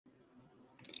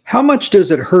How much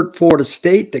does it hurt Florida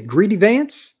State that Greedy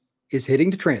Vance is hitting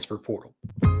the transfer portal?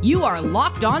 You are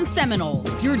Locked On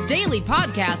Seminoles, your daily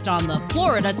podcast on the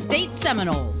Florida State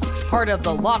Seminoles, part of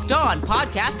the Locked On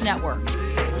Podcast Network.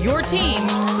 Your team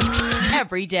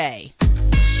every day.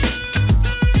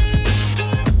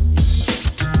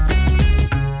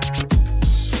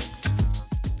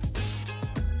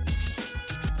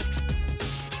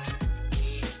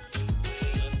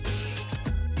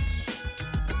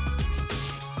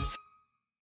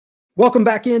 Welcome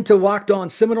back into Locked On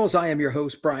Seminoles. I am your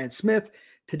host, Brian Smith.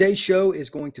 Today's show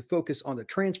is going to focus on the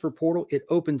transfer portal. It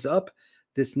opens up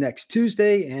this next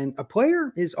Tuesday, and a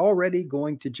player is already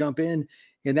going to jump in,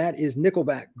 and that is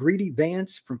Nickelback Greedy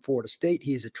Vance from Florida State.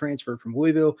 He is a transfer from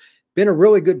Louisville. Been a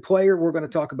really good player. We're going to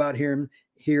talk about him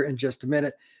here in just a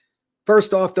minute.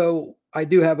 First off, though, I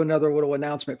do have another little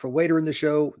announcement for later in the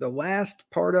show. The last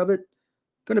part of it,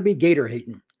 going to be Gator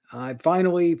hating. I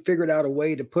finally figured out a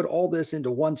way to put all this into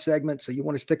one segment, so you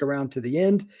want to stick around to the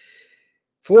end.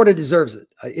 Florida deserves it.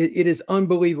 It is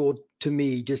unbelievable to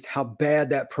me just how bad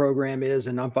that program is,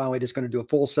 and I'm finally just going to do a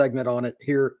full segment on it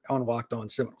here on Locked On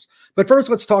Seminoles. But first,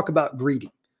 let's talk about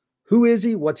Greedy. Who is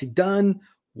he? What's he done?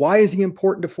 Why is he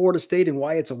important to Florida State, and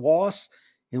why it's a loss?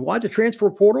 And why the transfer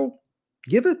portal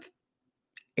giveth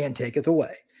and taketh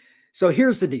away. So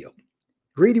here's the deal.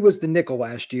 Greedy was the nickel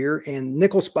last year, and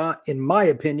nickel spot, in my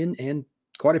opinion, and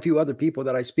quite a few other people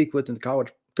that I speak with in the college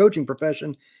coaching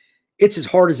profession, it's as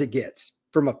hard as it gets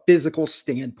from a physical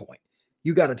standpoint.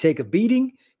 You got to take a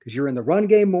beating because you're in the run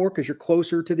game more because you're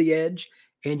closer to the edge,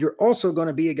 and you're also going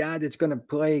to be a guy that's going to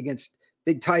play against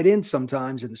big tight ends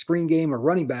sometimes in the screen game or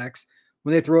running backs.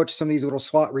 When they throw it to some of these little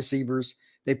slot receivers,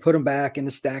 they put them back in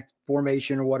the stacked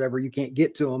formation or whatever. You can't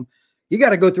get to them. You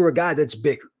got to go through a guy that's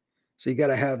bigger. So you got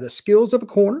to have the skills of a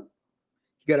corner.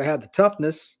 You got to have the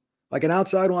toughness like an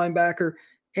outside linebacker.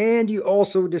 And you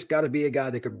also just got to be a guy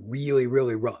that can really,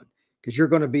 really run because you're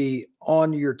going to be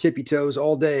on your tippy toes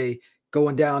all day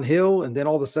going downhill. And then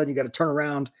all of a sudden you got to turn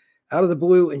around out of the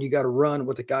blue and you got to run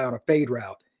with a guy on a fade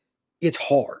route. It's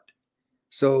hard.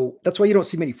 So that's why you don't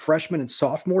see many freshmen and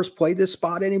sophomores play this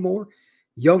spot anymore.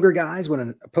 Younger guys, when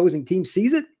an opposing team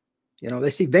sees it,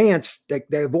 they see Vance,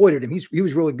 they avoided him. He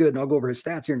was really good, and I'll go over his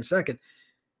stats here in a second.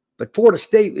 But Florida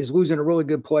State is losing a really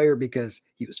good player because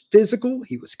he was physical,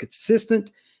 he was consistent,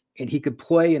 and he could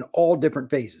play in all different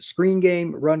phases, screen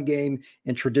game, run game,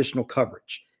 and traditional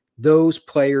coverage. Those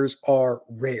players are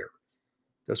rare.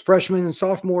 Those freshmen and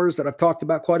sophomores that I've talked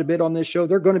about quite a bit on this show,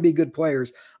 they're going to be good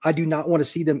players. I do not want to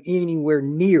see them anywhere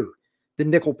near the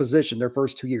nickel position their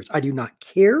first 2 years. I do not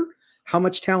care how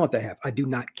much talent they have. I do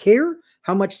not care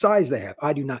how much size they have.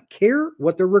 I do not care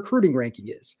what their recruiting ranking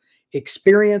is.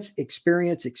 Experience,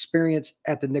 experience, experience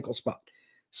at the nickel spot.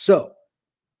 So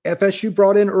FSU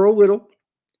brought in Earl Little.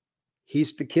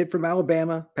 He's the kid from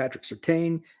Alabama. Patrick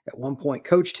Surtain at one point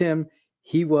coached him.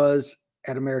 He was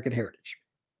at American Heritage.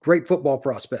 Great football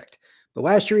prospect. But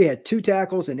last year he had 2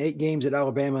 tackles in 8 games at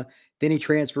Alabama. Then he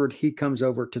transferred. He comes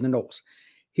over to the Noles.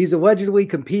 He's allegedly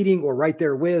competing or right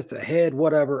there with, ahead,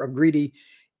 whatever, of Greedy.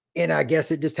 And I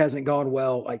guess it just hasn't gone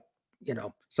well.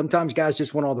 Sometimes guys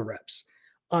just want all the reps.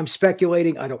 I'm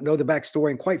speculating. I don't know the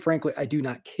backstory. And quite frankly, I do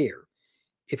not care.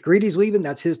 If Greedy's leaving,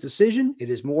 that's his decision. It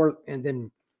is more, and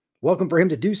then welcome for him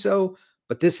to do so.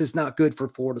 But this is not good for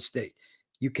Florida State.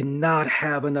 You cannot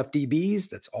have enough DBs.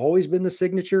 That's always been the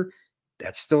signature.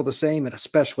 That's still the same, and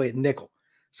especially at nickel.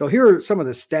 So here are some of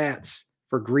the stats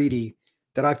for Greedy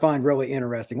that I find really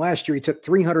interesting. Last year, he took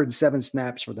 307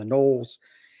 snaps for the Noles.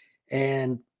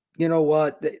 And you know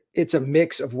what? It's a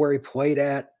mix of where he played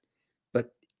at,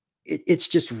 but it's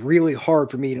just really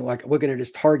hard for me to looking at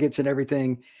his targets and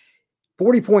everything.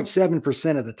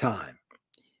 40.7% of the time,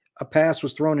 a pass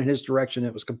was thrown in his direction.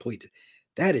 It was completed.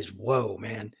 That is low,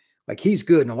 man. He's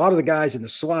good. And a lot of the guys in the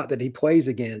slot that he plays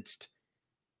against,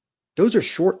 those are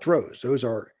short throws. Those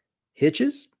are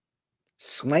hitches,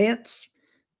 slants.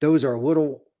 Those are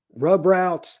little rub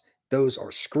routes. Those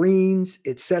are screens,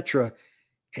 etc.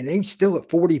 And he's still at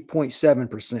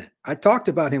 40.7%. I talked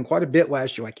about him quite a bit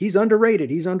last year. He's underrated.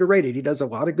 He's underrated. He does a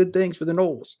lot of good things for the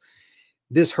Noles.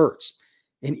 This hurts.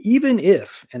 And even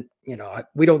if,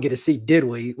 we don't get to see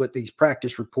diddly with these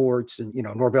practice reports, and,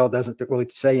 Norvell doesn't really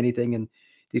say anything in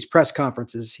these press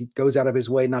conferences. He goes out of his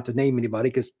way not to name anybody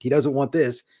because he doesn't want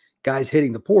this guys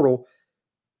hitting the portal.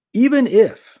 Even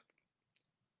if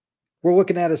we're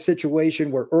looking at a situation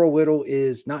where Earl Little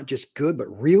is not just good, but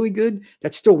really good,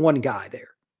 that's still one guy there.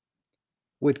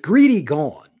 With Greedy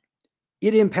gone,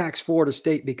 it impacts Florida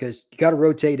State because you got to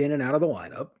rotate in and out of the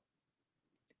lineup.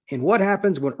 And what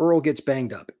happens when Earl gets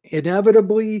banged up?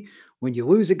 Inevitably, when you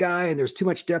lose a guy and there's too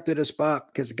much depth at a spot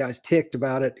because the guy's ticked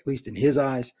about it, at least in his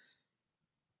eyes,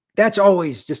 that's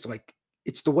always just like,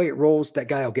 it's the way it rolls. That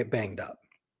guy will get banged up.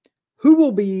 Who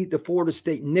will be the Florida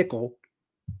State nickel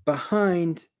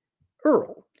behind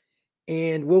Earl?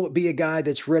 And will it be a guy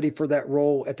that's ready for that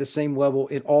role at the same level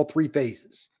in all three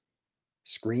phases?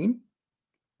 Screen,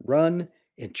 run,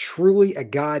 and truly a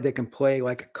guy that can play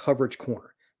like a coverage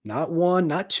corner. Not one,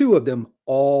 not two of them,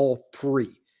 all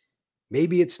three.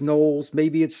 Maybe it's Noles,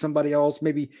 maybe it's somebody else,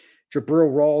 maybe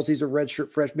Jabril Rawls, he's a redshirt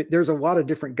freshman. There's a lot of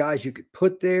different guys you could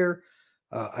put there.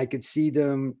 I could see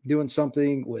them doing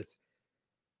something with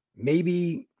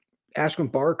maybe Ashwin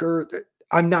Barker.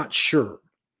 I'm not sure.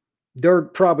 They're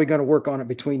probably going to work on it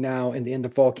between now and the end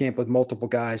of fall camp with multiple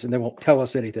guys, and they won't tell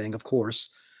us anything, of course.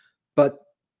 But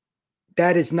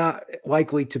that is not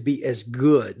likely to be as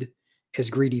good as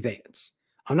Greedy Vance.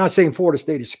 I'm not saying Florida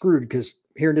State is screwed, because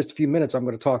here in just a few minutes, I'm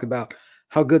going to talk about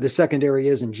how good the secondary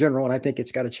is in general, and I think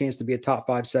it's got a chance to be a top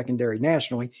 5 secondary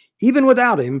nationally, even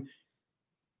without him,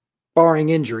 barring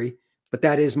injury. But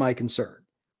that is my concern.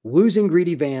 Losing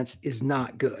Greedy Vance is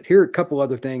not good. Here are a couple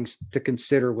other things to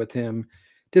consider with him.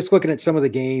 Just looking at some of the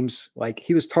games, like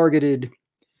he was targeted,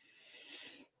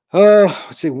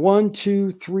 let's see, 1,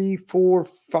 2, 3, 4,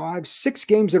 5, 6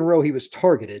 games in a row he was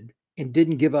targeted and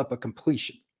didn't give up a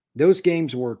completion. Those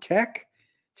games were Tech,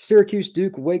 Syracuse,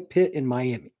 Duke, Wake, Pitt, and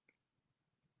Miami.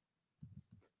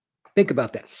 Think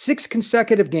about that. 6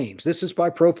 consecutive games. This is by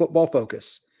Pro Football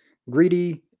Focus.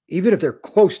 Greedy, even if they're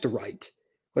close to right,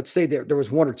 let's say there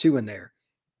was 1 or 2 in there,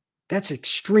 that's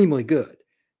extremely good.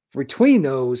 Between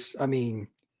those, I mean,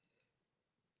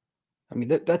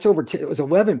 that's over 10, it was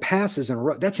 11 passes in a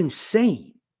row. That's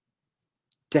insane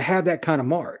to have that kind of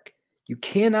mark. You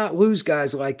cannot lose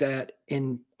guys like that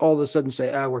and all of a sudden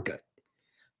say, we're good.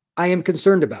 I am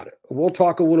concerned about it. We'll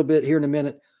talk a little bit here in a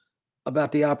minute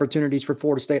about the opportunities for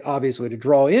Florida State, obviously, to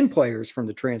draw in players from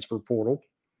the transfer portal.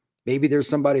 Maybe there's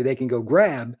somebody they can go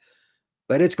grab,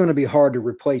 but it's going to be hard to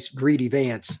replace Greedy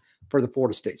Vance for the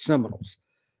Florida State Seminoles.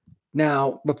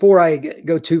 Now, before I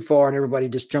go too far and everybody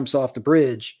just jumps off the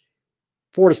bridge,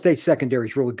 Florida State secondary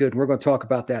is really good, and we're going to talk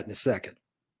about that in a second.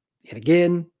 And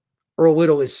again, Earl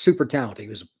Little is super talented. He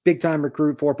was a big-time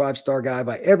recruit, 4 or 5-star guy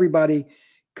by everybody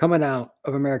coming out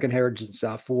of American Heritage in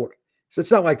South Florida. So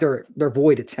it's not like they're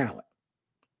void of talent.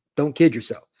 Don't kid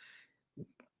yourself.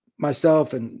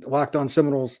 Myself and Locked On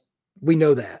Seminoles, we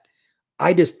know that.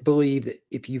 I just believe that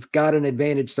if you've got an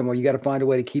advantage somewhere, you got to find a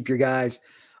way to keep your guys.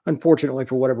 Unfortunately,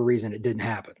 for whatever reason, it didn't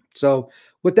happen. So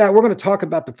with that, we're going to talk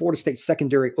about the Florida State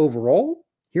secondary overall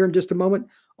here in just a moment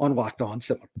on Locked On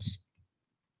Seminoles.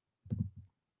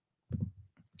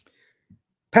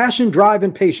 Passion, drive,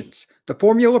 and patience. The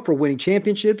formula for winning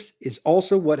championships is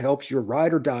also what helps your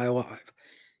ride or die alive.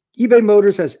 eBay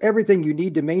Motors has everything you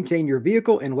need to maintain your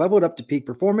vehicle and level it up to peak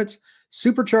performance.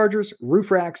 Superchargers,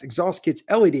 roof racks, exhaust kits,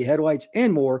 LED headlights,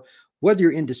 and more. Whether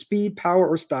you're into speed, power,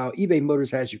 or style, eBay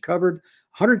Motors has you covered.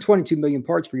 122 million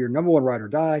parts for your number one ride or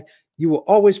die. You will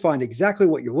always find exactly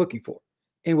what you're looking for.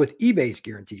 And with eBay's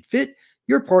Guaranteed Fit,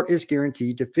 your part is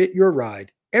guaranteed to fit your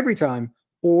ride every time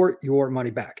or your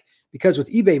money back. Because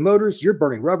with eBay Motors, you're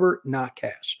burning rubber, not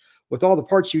cash. With all the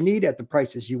parts you need at the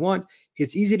prices you want,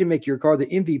 it's easy to make your car the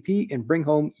MVP and bring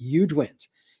home huge wins.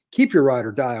 Keep your ride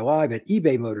or die alive at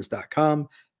ebaymotors.com.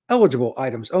 Eligible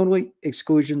items only.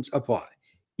 Exclusions apply.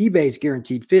 eBay's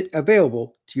Guaranteed Fit,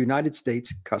 available to United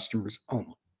States customers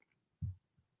only.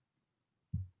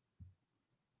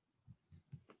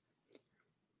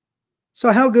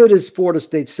 So how good is Florida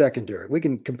State's secondary? We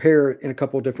can compare it in a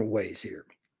couple of different ways here.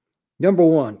 Number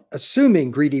one, assuming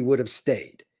Greedy would have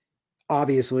stayed,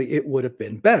 obviously it would have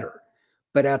been better.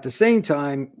 But at the same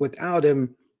time, without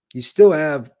him, you still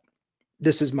have,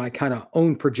 this is my kind of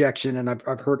own projection, and I've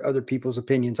heard other people's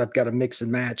opinions. I've got to mix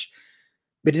and match.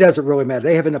 But it doesn't really matter.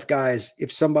 They have enough guys.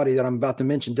 If somebody that I'm about to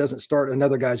mention doesn't start,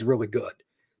 another guy's really good.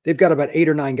 They've got about 8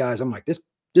 or 9 guys. I'm like, this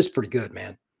is pretty good,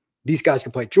 man. These guys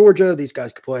can play Georgia. These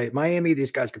guys can play Miami.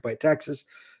 These guys can play Texas.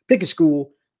 Pick a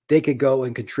school. They could go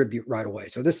and contribute right away.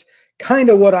 So this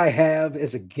kind of what I have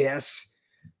as a guess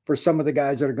for some of the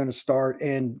guys that are going to start.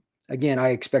 And again, I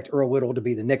expect Earl Little to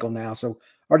be the nickel now. So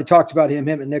I already talked about him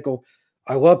and nickel.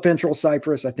 I love Fentrell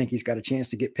Cypress. I think he's got a chance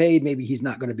to get paid. Maybe he's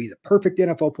not going to be the perfect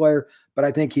NFL player, but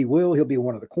I think he will. He'll be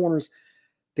one of the corners.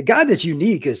 The guy that's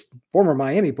unique is former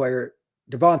Miami player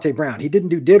Devontae Brown. He didn't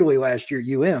do diddly last year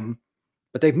at UM,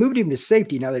 but they've moved him to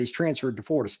safety now that he's transferred to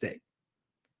Florida State.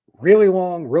 Really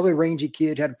long, really rangy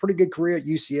kid, had a pretty good career at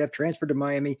UCF, transferred to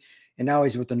Miami, and now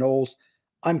he's with the Noles.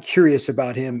 I'm curious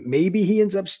about him. Maybe he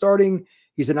ends up starting.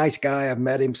 He's a nice guy. I've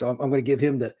met him, so I'm going to give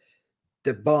him the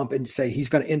the bump and say he's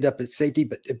going to end up at safety,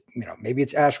 but maybe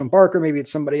it's Ashwin Barker, maybe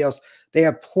it's somebody else. They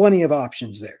have plenty of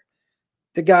options there.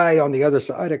 The guy on the other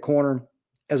side at corner,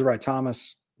 Ezra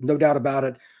Thomas, no doubt about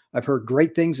it. I've heard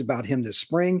great things about him this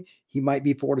spring. He might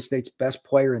be Florida State's best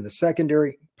player in the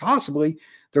secondary, possibly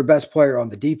their best player on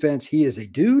the defense. He is a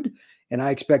dude, and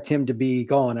I expect him to be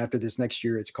gone after this next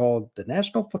year. It's called the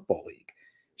National Football League.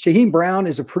 Shaheem Brown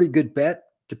is a pretty good bet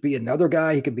to be another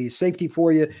guy. He could be a safety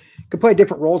for you, could play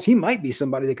different roles. He might be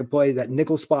somebody that could play that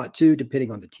nickel spot too,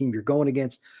 depending on the team you're going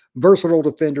against. Versatile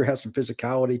defender, has some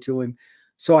physicality to him.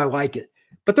 So I like it.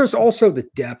 But there's also the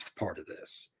depth part of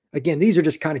this. Again, these are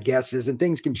just kind of guesses, and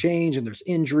things can change, and there's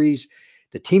injuries.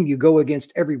 The team you go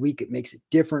against every week, it makes it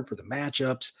different for the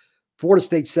matchups. Florida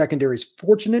State secondary is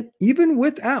fortunate, even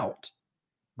without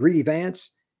Greedy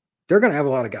Vance. They're going to have a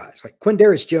lot of guys. Like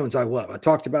Quindarius Jones, I love. I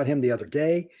talked about him the other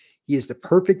day. He is the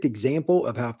perfect example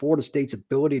of how Florida State's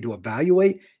ability to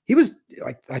evaluate. He was,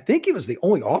 I think he was the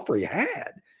only offer he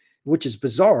had, which is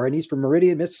bizarre, and he's from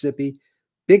Meridian, Mississippi.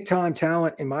 Big-time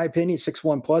talent, in my opinion,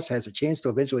 6'1 plus, has a chance to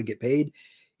eventually get paid.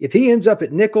 If he ends up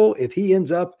at nickel, if he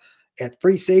ends up at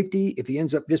free safety, if he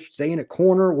ends up just staying at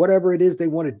corner, whatever it is they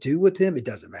want to do with him, it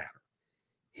doesn't matter.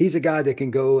 He's a guy that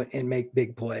can go and make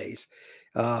big plays.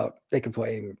 They can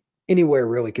play him anywhere,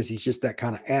 really, because he's just that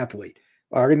kind of athlete.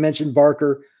 I already mentioned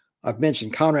Barker. I've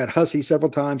mentioned Conrad Hussey several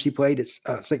times. He played at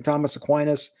St. Thomas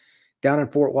Aquinas down in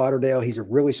Fort Lauderdale. He's a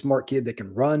really smart kid that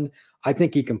can run. I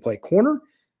think he can play corner.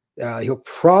 He'll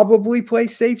probably play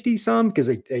safety some because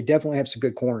they definitely have some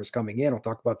good corners coming in. I'll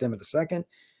talk about them in a second.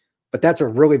 But that's a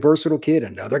really versatile kid.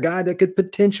 Another guy that could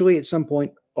potentially at some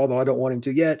point, although I don't want him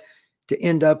to yet, to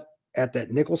end up at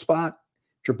that nickel spot.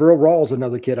 Jabril Rawls,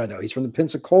 another kid I know. He's from the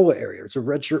Pensacola area. It's a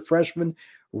redshirt freshman,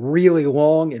 really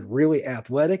long and really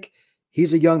athletic.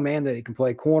 He's a young man that he can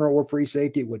play corner or free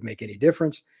safety. It wouldn't make any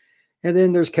difference. And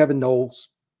then there's Kevin Noles,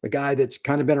 a guy that's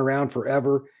kind of been around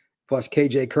forever, plus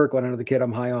KJ Kirkland, another kid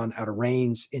I'm high on out of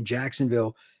Raines in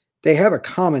Jacksonville. They have a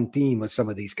common theme with some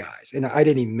of these guys. And I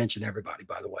didn't even mention everybody,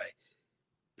 by the way.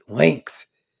 Length.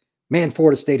 Man,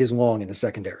 Florida State is long in the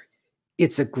secondary.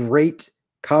 It's a great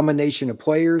combination of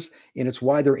players, and it's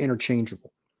why they're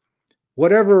interchangeable.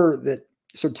 Whatever that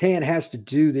Surtain has to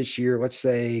do this year, let's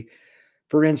say,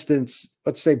 for instance,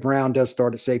 let's say Brown does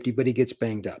start at safety, but he gets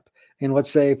banged up. And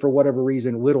let's say for whatever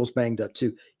reason, Little's banged up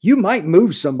too. You might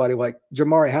move somebody like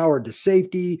Jamari Howard to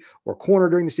safety or corner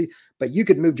during the season, but you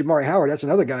could move Jamari Howard. That's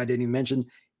another guy I didn't even mention,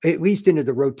 at least into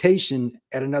the rotation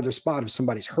at another spot if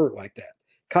somebody's hurt like that.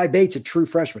 Kai Bates, a true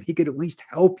freshman. He could at least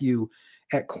help you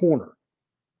at corner.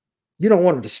 You don't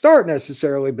want him to start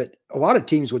necessarily, but a lot of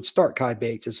teams would start Kai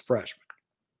Bates as a freshman.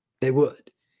 They would.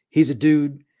 He's a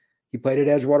dude. He played at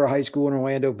Edgewater High School in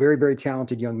Orlando. Very, very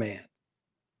talented young man.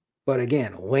 But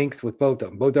again, length with both of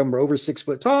them. Both of them are over 6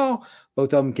 foot tall.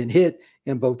 Both of them can hit,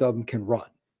 and both of them can run.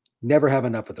 Never have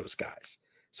enough of those guys.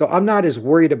 So I'm not as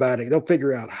worried about it. They'll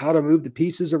figure out how to move the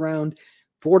pieces around.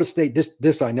 Florida State,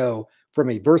 this I know,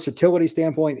 from a versatility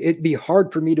standpoint, it'd be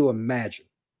hard for me to imagine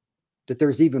that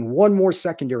there's even one more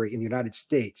secondary in the United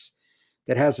States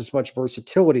that has as much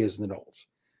versatility as the Noles.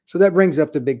 So that brings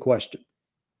up the big question.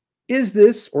 Is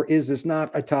this or is this not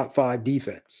a top 5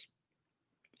 defense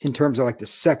in terms of like the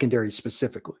secondary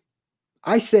specifically?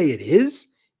 I say it is,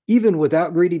 even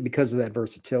without Greedy, because of that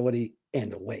versatility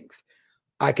and the length.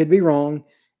 I could be wrong,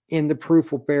 and the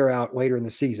proof will bear out later in the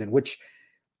season, which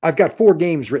I've got 4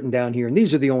 games written down here, and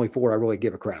these are the only 4 I really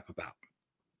give a crap about.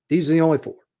 These are the only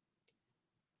 4.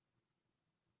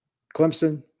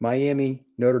 Clemson, Miami,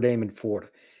 Notre Dame, and Florida.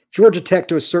 Georgia Tech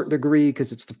to a certain degree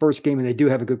because it's the first game and they do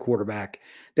have a good quarterback.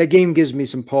 That game gives me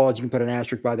some pause. You can put an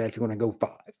asterisk by that if you want to go 5.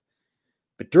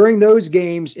 But during those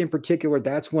games in particular,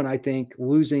 that's when I think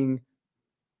losing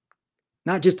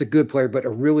not just a good player, but a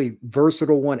really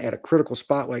versatile one at a critical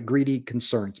spot like Greedy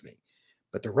concerns me.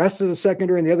 But the rest of the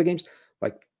secondary and the other games,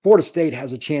 like Florida State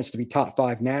has a chance to be top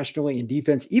 5 nationally in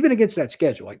defense, even against that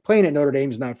schedule. Like playing at Notre Dame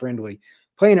is not friendly.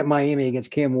 Playing at Miami against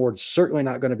Cam Ward is certainly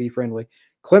not going to be friendly.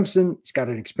 Clemson, he's got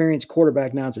an experienced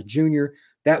quarterback now. It's a junior.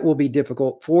 That will be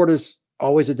difficult. Florida's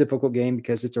always a difficult game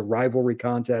because it's a rivalry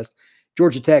contest.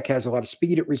 Georgia Tech has a lot of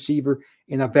speed at receiver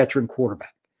and a veteran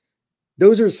quarterback.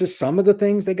 Those are just some of the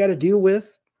things they got to deal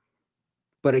with.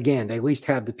 But again, they at least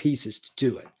have the pieces to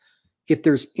do it. If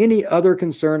there's any other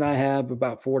concern I have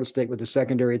about Florida State with the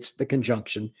secondary, it's the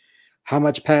conjunction. How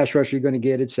much pass rush you're going to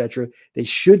get, etc. They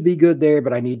should be good there,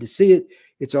 but I need to see it.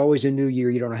 It's always a new year.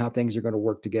 You don't know how things are going to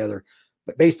work together.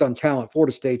 But based on talent,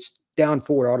 Florida State's down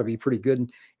 4 ought to be pretty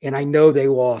good. And I know they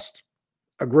lost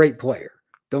a great player.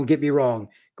 Don't get me wrong.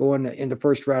 Going in the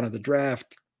first round of the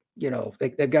draft, you know,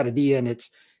 they've got a DN.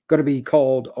 It's going to be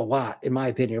called a lot, in my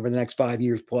opinion, over the next 5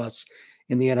 years plus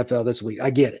in the NFL this week. I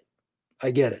get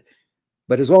it.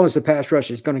 But as long as the pass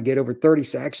rush is going to get over 30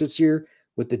 sacks this year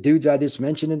with the dudes I just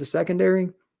mentioned in the secondary,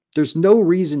 there's no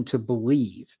reason to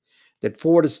believe that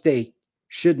Florida State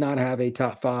should not have a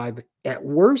top 5, at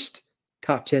worst,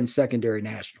 top 10 secondary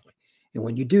nationally. And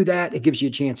when you do that, it gives you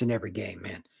a chance in every game,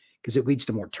 man, because it leads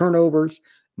to more turnovers,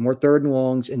 more 3rd and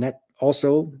longs, and that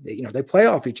also, they play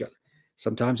off each other.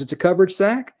 Sometimes it's a coverage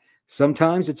sack.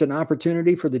 Sometimes it's an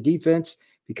opportunity for the defense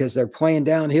because they're playing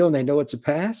downhill and they know it's a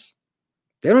pass.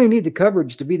 They don't even need the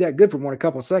coverage to be that good for more than a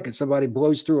couple of seconds. Somebody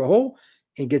blows through a hole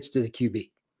and gets to the QB.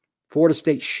 Florida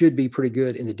State should be pretty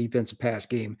good in the defensive pass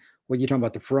game, whether you're talking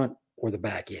about the front or the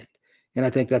back end. And I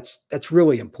think that's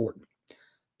really important.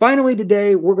 Finally,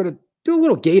 today, we're going to do a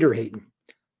little Gator hating.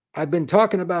 I've been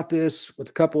talking about this with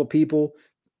a couple of people,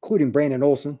 including Brandon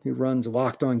Olson, who runs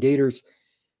Locked On Gators.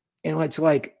 And it's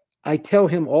like, I tell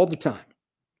him all the time,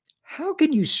 how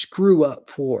can you screw up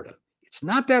Florida? It's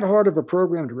not that hard of a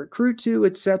program to recruit to,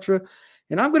 etc.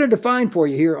 And I'm going to define for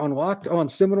you here on Locked On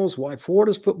Seminoles why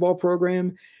Florida's football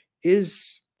program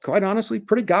is, quite honestly,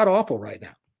 pretty god-awful right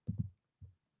now.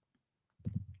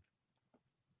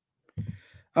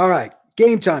 All right,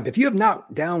 Gametime. If you have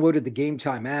not downloaded the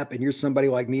Gametime app and you're somebody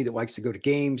like me that likes to go to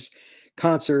games,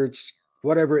 concerts,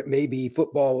 whatever it may be,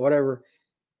 football, whatever,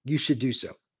 you should do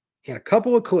so. In a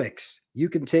couple of clicks, you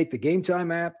can take the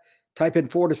Gametime app, type in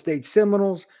Florida State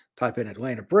Seminoles, type in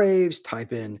Atlanta Braves,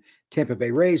 type in Tampa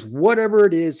Bay Rays, whatever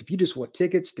it is. If you just want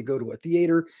tickets to go to a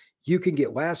theater, you can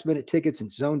get last-minute tickets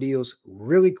and zone deals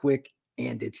really quick,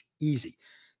 and it's easy.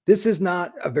 This is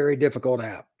not a very difficult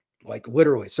app. Like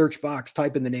literally, search box,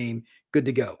 type in the name, good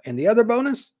to go. And the other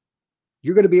bonus,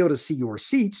 you're going to be able to see your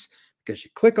seats because you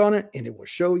click on it, and it will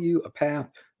show you a path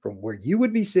from where you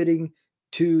would be sitting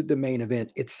to the main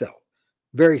event itself.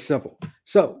 Very simple.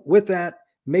 So with that,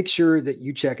 make sure that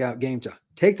you check out Gametime.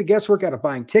 Take the guesswork out of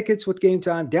buying tickets with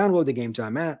Gametime. Download the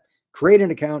Gametime app, create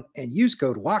an account, and use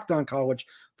code LOCKEDONCollege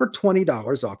for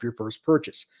 $20 off your first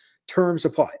purchase. Terms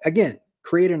apply. Again,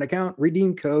 create an account,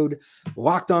 redeem code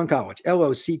LOCKEDONCollege,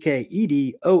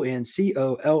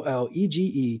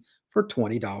 LOCKEDONCOLLEGE for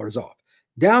 $20 off.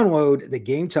 Download the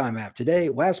Gametime app today.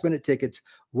 Last minute tickets,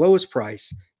 lowest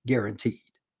price guaranteed.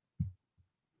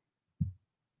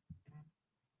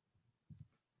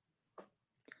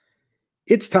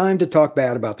 It's time to talk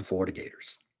bad about the Florida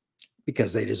Gators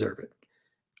because they deserve it.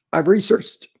 I've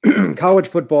researched college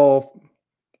football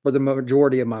for the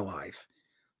majority of my life,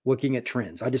 looking at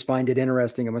trends. I just find it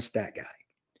interesting. I'm a stat guy.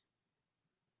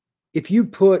 If you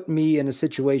put me in a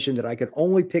situation that I could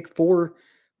only pick 4,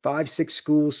 5, 6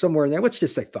 schools somewhere in there, let's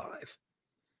just say 5.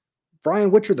 Brian,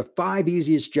 which are the 5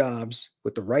 easiest jobs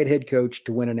with the right head coach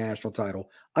to win a national title?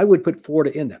 I would put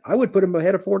Florida in that. I would put them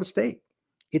ahead of Florida State.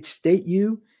 It's State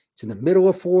U. It's in the middle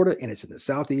of Florida, and it's in the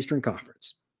Southeastern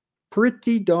Conference.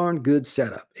 Pretty darn good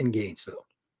setup in Gainesville.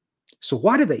 So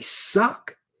why do they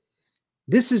suck?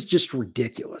 This is just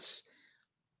ridiculous.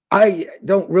 I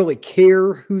don't really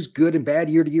care who's good and bad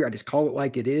year to year. I just call it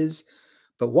like it is.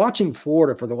 But watching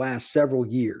Florida for the last several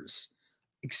years,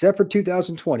 except for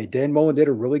 2020, Dan Mullen did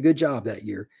a really good job that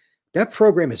year. That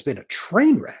program has been a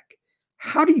train wreck.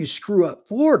 How do you screw up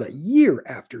Florida year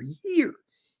after year?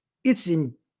 It's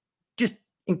just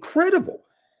incredible.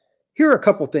 Here are a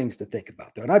couple things to think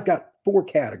about, though. And I've got 4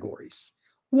 categories,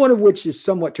 one of which is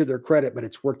somewhat to their credit, but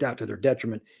it's worked out to their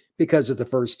detriment because of the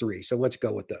first 3. So let's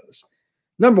go with those.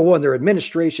 Number 1, their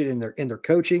administration and their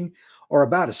coaching are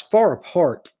about as far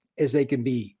apart as they can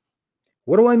be.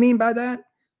 What do I mean by that?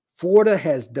 Florida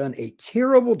has done a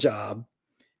terrible job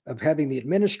of having the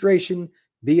administration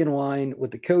be in line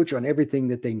with the coach on everything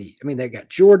that they need. I mean, they got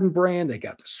Jordan Brand, they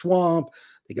got the swamp,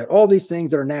 they got all these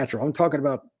things that are natural. I'm talking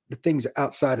about the things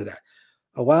outside of that.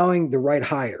 Allowing the right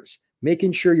hires,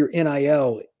 making sure your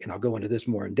NIL, and I'll go into this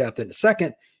more in depth in a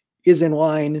second, is in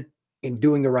line in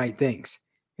doing the right things.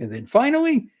 And then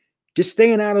finally, just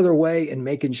staying out of their way and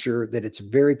making sure that it's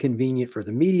very convenient for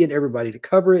the media and everybody to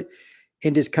cover it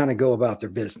and just kind of go about their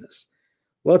business.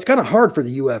 Well, it's kind of hard for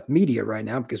the UF media right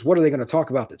now because what are they going to talk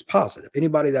about that's positive?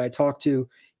 Anybody that I talk to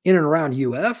in and around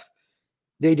UF,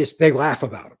 they laugh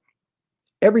about them.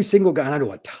 Every single guy, and I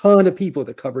know a ton of people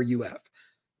that cover UF,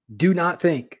 do not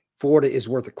think Florida is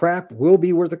worth a crap, will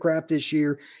be worth a crap this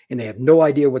year, and they have no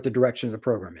idea what the direction of the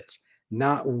program is.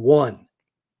 Not one.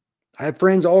 I have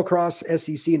friends all across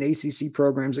SEC and ACC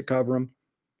programs that cover them.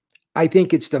 I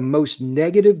think it's the most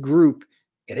negative group,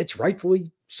 and it's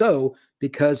rightfully so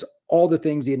because all the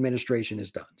things the administration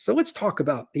has done. So let's talk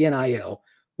about the NIL,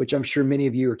 which I'm sure many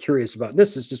of you are curious about.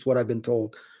 This is just what I've been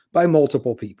told by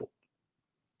multiple people.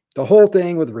 The whole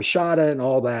thing with Rashada and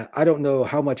all that, I don't know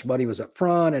how much money was up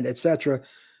front and et cetera,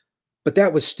 but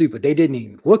that was stupid. They didn't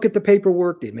even look at the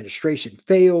paperwork. The administration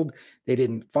failed. They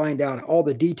didn't find out all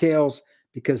the details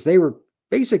because they were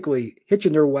basically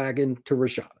hitching their wagon to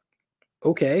Rashada.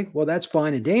 Okay, well, that's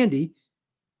fine and dandy,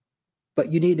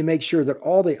 but you need to make sure that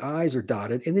all the I's are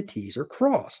dotted and the T's are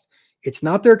crossed. It's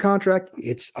not their contract.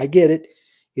 I get it.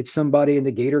 It's somebody in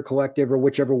the Gator Collective or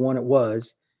whichever one it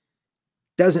was.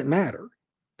 Doesn't matter.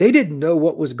 They didn't know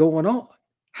what was going on.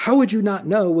 How would you not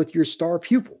know with your star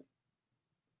pupil?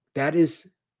 That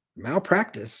is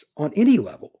malpractice on any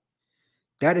level.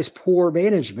 That is poor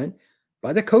management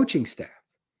by the coaching staff.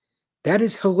 That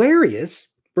is hilarious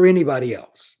for anybody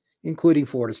else, including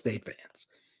Florida State fans.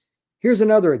 Here's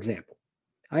another example.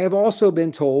 I have also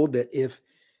been told that if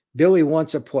Billy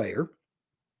wants a player,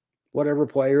 whatever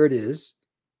player it is,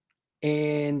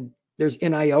 and there's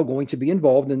NIL going to be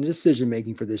involved in the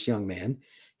decision-making for this young man,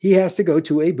 he has to go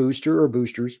to a booster or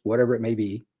boosters, whatever it may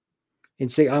be,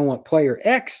 and say, I want player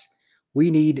X. We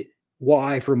need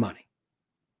Y for money.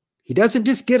 He doesn't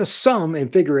just get a sum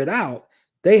and figure it out.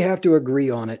 They have to agree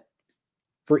on it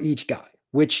for each guy,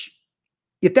 which,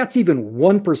 if that's even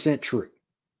 1% true,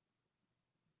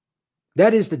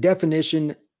 that is the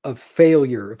definition of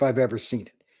failure if I've ever seen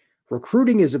it.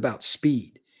 Recruiting is about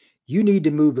speed. You need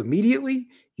to move immediately,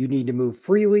 you need to move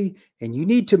freely, and you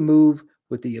need to move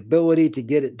with the ability to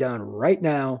get it done right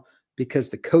now because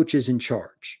the coach is in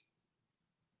charge.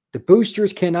 The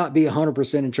boosters cannot be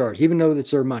 100% in charge, even though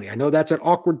it's their money. I know that's an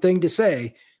awkward thing to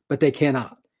say, but they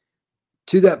cannot.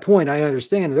 To that point, I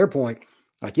understand their point.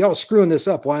 Like, y'all screwing this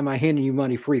up. Why am I handing you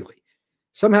money freely?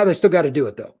 Somehow they still got to do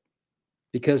it, though,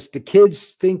 because the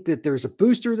kids think that there's a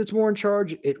booster that's more in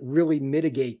charge. It really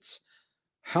mitigates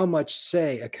how much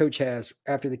say a coach has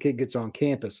after the kid gets on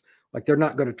campus. Like, they're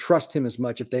not going to trust him as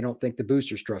much if they don't think the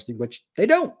boosters trust him, which they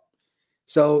don't.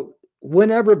 So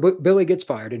whenever Billy gets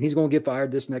fired, and he's going to get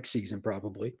fired this next season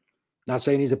probably, not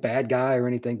saying he's a bad guy or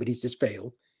anything, but he's just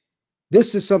failed.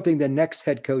 This is something the next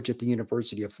head coach at the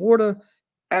University of Florida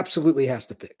absolutely has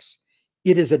to fix.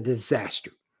 It is a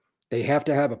disaster. They have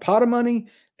to have a pot of money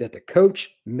that the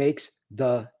coach makes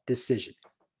the decision,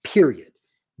 period.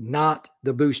 Not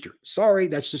the booster. Sorry,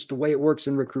 that's just the way it works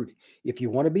in recruiting. If you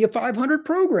want to be a 500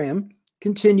 program,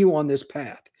 continue on this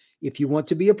path. If you want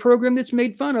to be a program that's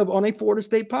made fun of on a Florida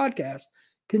State podcast,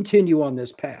 continue on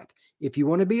this path. If you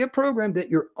want to be a program that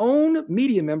your own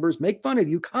media members make fun of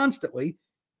you constantly,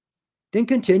 then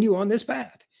continue on this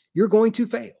path. You're going to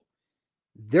fail.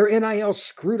 Their NIL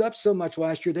screwed up so much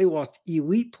last year, they lost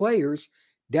elite players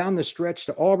down the stretch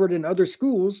to Auburn and other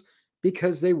schools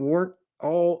because they weren't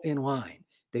all in line.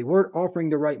 They weren't offering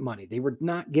the right money. They were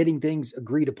not getting things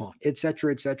agreed upon, et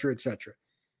cetera, et cetera, et cetera.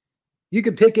 You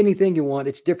can pick anything you want.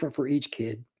 It's different for each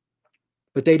kid,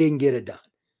 but they didn't get it done.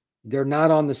 They're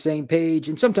not on the same page.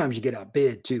 And sometimes you get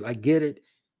outbid too. I get it,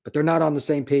 but they're not on the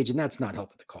same page, and that's not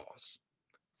helping the cause.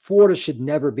 Florida should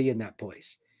never be in that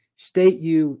place. State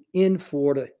U in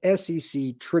Florida,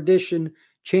 SEC, tradition,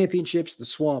 championships, the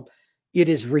swamp. It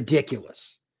is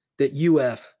ridiculous that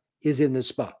UF is in this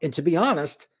spot. And to be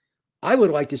honest, I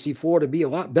would like to see Florida be a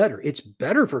lot better. It's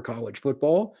better for college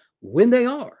football when they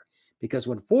are, because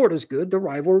when Florida's good, the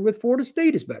rivalry with Florida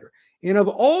State is better. And of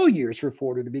all years for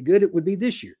Florida to be good, it would be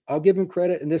this year. I'll give them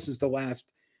credit, and this is the last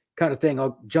kind of thing.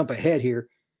 I'll jump ahead here.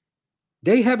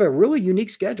 They have a really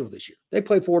unique schedule this year. They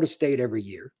play Florida State every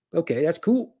year. Okay, that's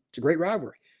cool. It's a great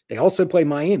rivalry. They also play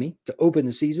Miami to open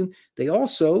the season. They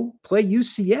also play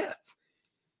UCF.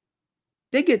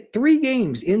 They get 3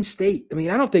 games in state. I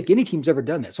mean, I don't think any team's ever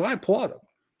done that. So I applaud them.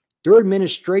 Their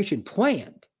administration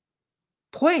planned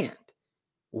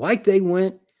like they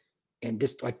went and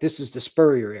just like this is the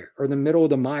Spurrier era or the middle of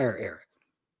the Meyer era.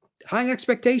 High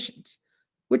expectations,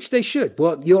 which they should.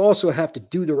 Well, you also have to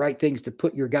do the right things to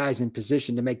put your guys in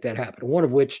position to make that happen. One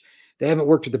of which they haven't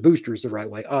worked with the boosters the right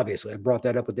way. Obviously, I brought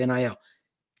that up with NIL.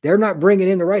 They're not bringing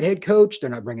in the right head coach. They're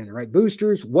not bringing in the right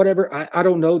boosters, whatever. I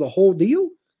don't know the whole deal.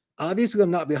 Obviously, I'm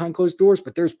not behind closed doors,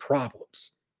 but there's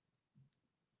problems.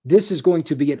 This is going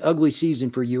to be an ugly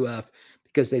season for UF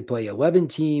because they play 11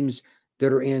 teams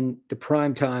that are in the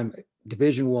primetime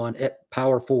Division I at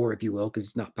Power 4, if you will, because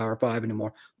it's not Power 5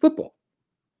 anymore, football.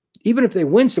 Even if they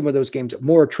win some of those games,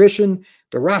 more attrition,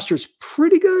 the roster's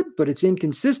pretty good, but it's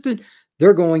inconsistent.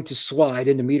 They're going to slide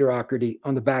into mediocrity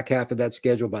on the back half of that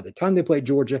schedule. By the time they play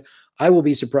Georgia, I will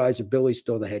be surprised if Billy's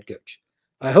still the head coach.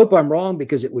 I hope I'm wrong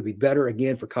because it would be better,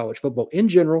 again, for college football in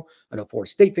general. I know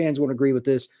Florida State fans won't agree with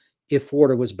this if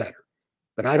Florida was better,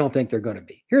 but I don't think they're going to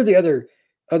be. Here's the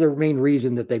other main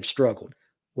reason that they've struggled.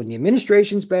 When the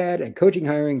administration's bad and coaching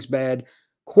hiring's bad,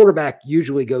 quarterback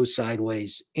usually goes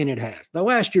sideways, and it has. Now,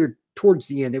 last year, towards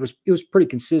the end, it was pretty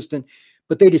consistent,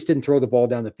 but they just didn't throw the ball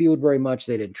down the field very much.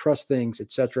 They didn't trust things,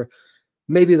 etc.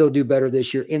 Maybe they'll do better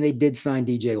this year, and they did sign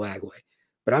DJ Lagway.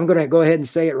 But I'm going to go ahead and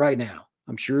say it right now.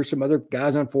 I'm sure some other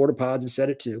guys on Florida Pods have said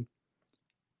it too.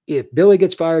 If Billy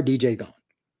gets fired, DJ gone.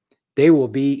 They will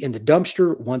be in the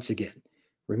dumpster once again.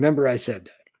 Remember, I said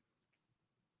that.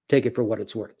 Take it for what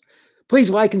it's worth. Please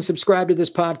like and subscribe to this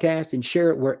podcast and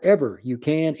share it wherever you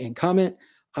can and comment.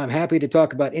 I'm happy to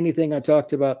talk about anything I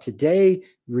talked about today,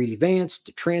 Greedy Vance,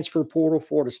 the transfer portal,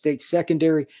 Florida State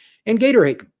secondary, and Gator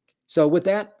Hating. So with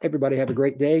that, everybody have a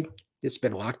great day. This has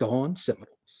been Locked On Seminoles.